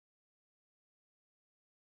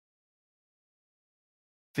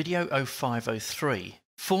Video 0503,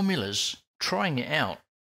 Formulas, trying it out.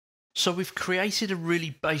 So we've created a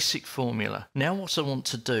really basic formula. Now what I want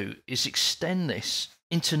to do is extend this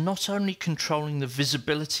into not only controlling the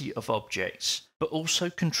visibility of objects, but also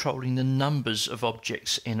controlling the numbers of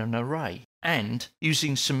objects in an array, and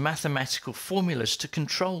using some mathematical formulas to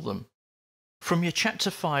control them. From your Chapter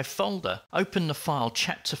 5 folder, open the file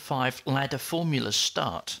Chapter 5 Ladder Formulas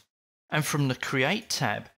Start, and from the Create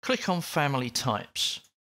tab, click on Family Types.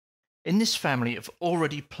 In this family, I've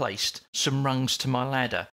already placed some rungs to my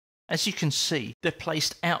ladder. As you can see, they're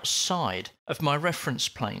placed outside of my reference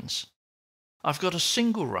planes. I've got a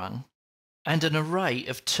single rung and an array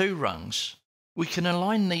of 2 rungs. We can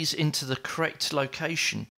align these into the correct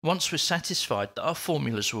location once we're satisfied that our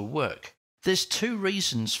formulas will work. There's 2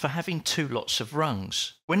 reasons for having 2 lots of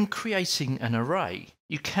rungs. When creating an array,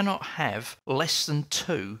 you cannot have less than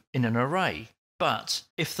 2 in an array. But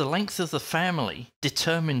if the length of the family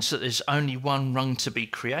determines that there's only 1 rung to be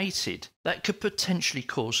created, that could potentially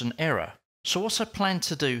cause an error. So what I plan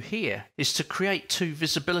to do here is to create 2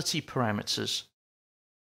 visibility parameters.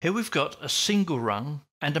 Here we've got a single rung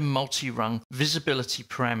and a multi-rung visibility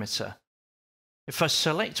parameter. If I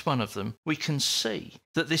select one of them, we can see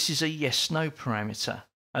that this is a yes/no parameter,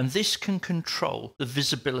 and this can control the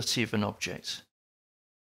visibility of an object.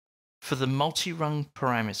 For the multi-rung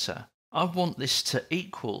parameter, I want this to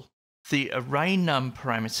equal the array num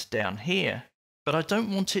parameter down here, but I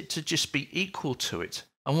don't want it to just be equal to it.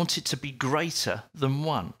 I want it to be greater than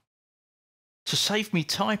 1. To save me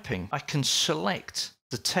typing, I can select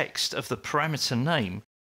the text of the parameter name,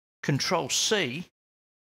 Control C,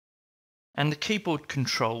 and the keyboard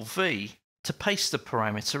Control V to paste the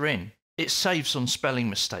parameter in. It saves on spelling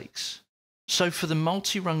mistakes. So for the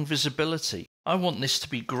multi-rung visibility, I want this to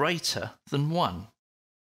be greater than 1.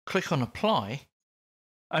 Click on Apply,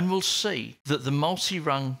 and we'll see that the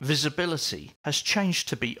multi-rung visibility has changed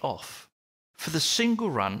to be off. For the single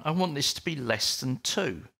run, I want this to be less than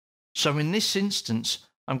 2. So in this instance,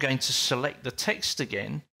 I'm going to select the text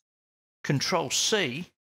again, Control C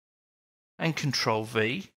and Control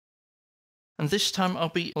V, and this time I'll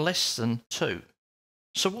be less than 2.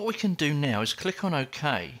 So what we can do now is click on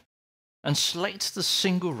OK and select the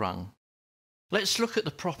single rung. Let's look at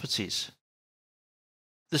the properties.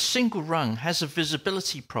 The single rung has a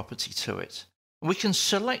visibility property to it. We can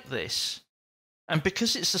select this, and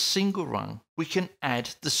because it's a single rung, we can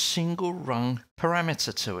add the single rung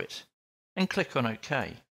parameter to it and click on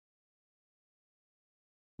OK.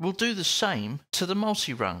 We'll do the same to the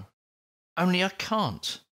multi-rung, only I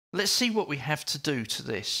can't. Let's see what we have to do to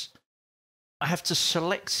this. I have to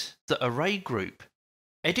select the array group,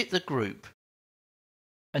 edit the group,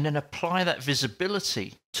 and then apply that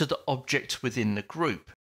visibility to the object within the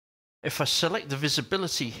group. If I select the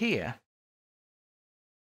visibility here,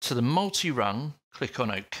 to the multi-rung, click on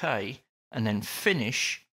OK, and then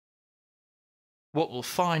Finish, what we'll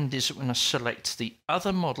find is that when I select the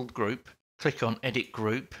other model group, click on Edit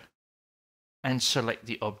Group, and select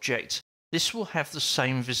the object, this will have the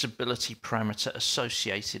same visibility parameter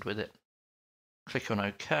associated with it. Click on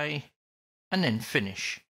OK, and then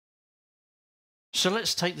Finish. So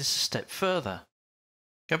let's take this a step further.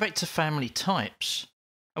 Go back to Family Types,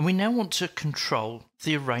 and we now want to control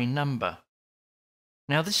the array number.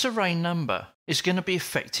 Now this array number is going to be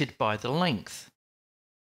affected by the length.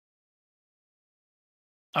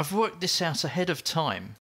 I've worked this out ahead of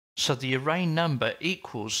time, so the array number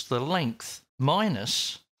equals the length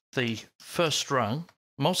minus the first rung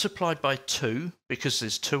multiplied by 2, because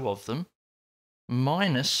there's 2 of them,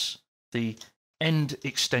 minus the end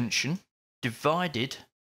extension divided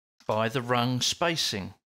by the rung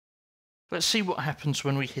spacing. Let's see what happens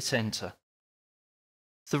when we hit enter.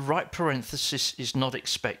 The right parenthesis is not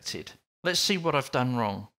expected. Let's see what I've done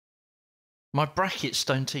wrong. My brackets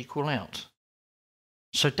don't equal out.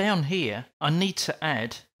 So down here, I need to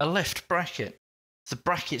add a left bracket. The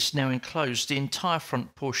brackets now enclose the entire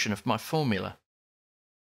front portion of my formula.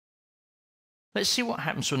 Let's see what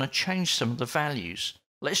happens when I change some of the values.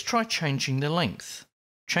 Let's try changing the length.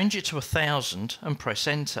 Change it to 1000 and press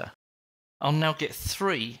enter. I'll now get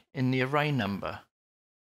 3 in the array number.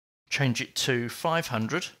 Change it to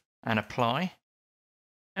 500 and apply,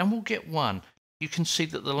 and we'll get 1. You can see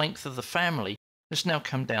that the length of the family has now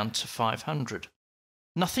come down to 500.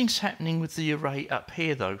 Nothing's happening with the array up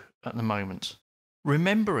here though at the moment.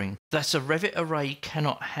 Remembering that a Revit array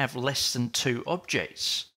cannot have less than 2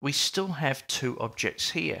 objects, we still have 2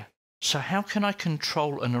 objects here. So how can I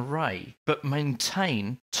control an array but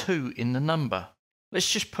maintain 2 in the number? Let's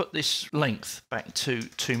just put this length back to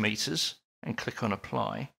 2 meters and click on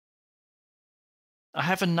Apply. I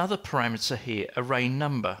have another parameter here, array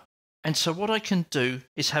number. And so what I can do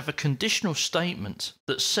is have a conditional statement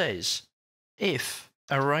that says if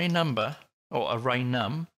array number or array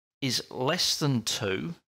num is less than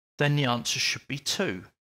 2, then the answer should be 2.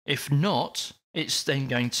 If not, it's then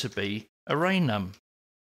going to be array num.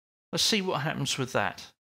 Let's see what happens with that,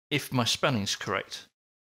 if my spelling's correct.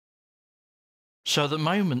 So at the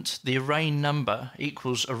moment, the array number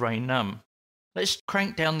equals array num. Let's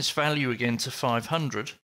crank down this value again to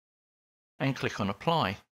 500 and click on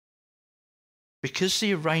apply. Because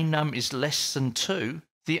the array num is less than 2,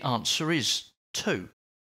 the answer is 2.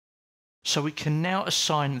 So we can now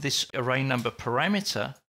assign this array number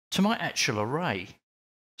parameter to my actual array.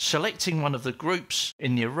 Selecting one of the groups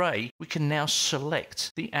in the array, we can now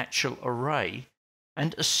select the actual array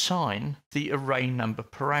and assign the array number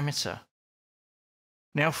parameter.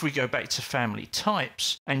 Now if we go back to family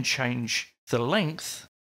types and change the length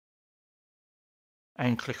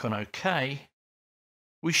and click on OK,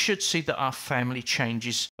 we should see that our family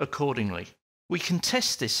changes accordingly. We can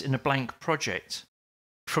test this in a blank project.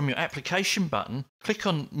 From your application button, click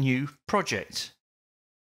on New Project.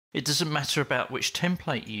 It doesn't matter about which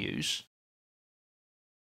template you use.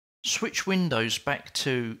 Switch windows back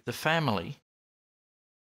to the family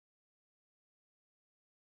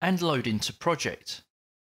and load into project.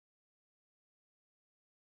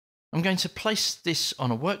 I'm going to place this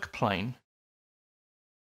on a work plane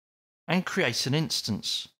and create an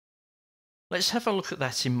instance. Let's have a look at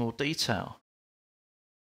that in more detail.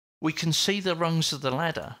 We can see the rungs of the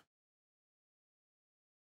ladder.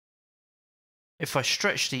 If I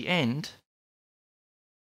stretch the end,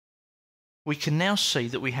 we can now see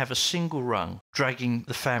that we have a single rung. Dragging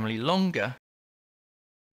the family longer,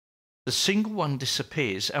 the single one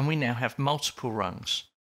disappears and we now have multiple rungs,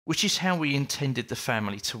 which is how we intended the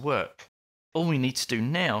family to work. All we need to do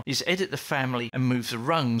now is edit the family and move the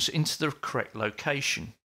rungs into the correct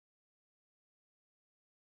location.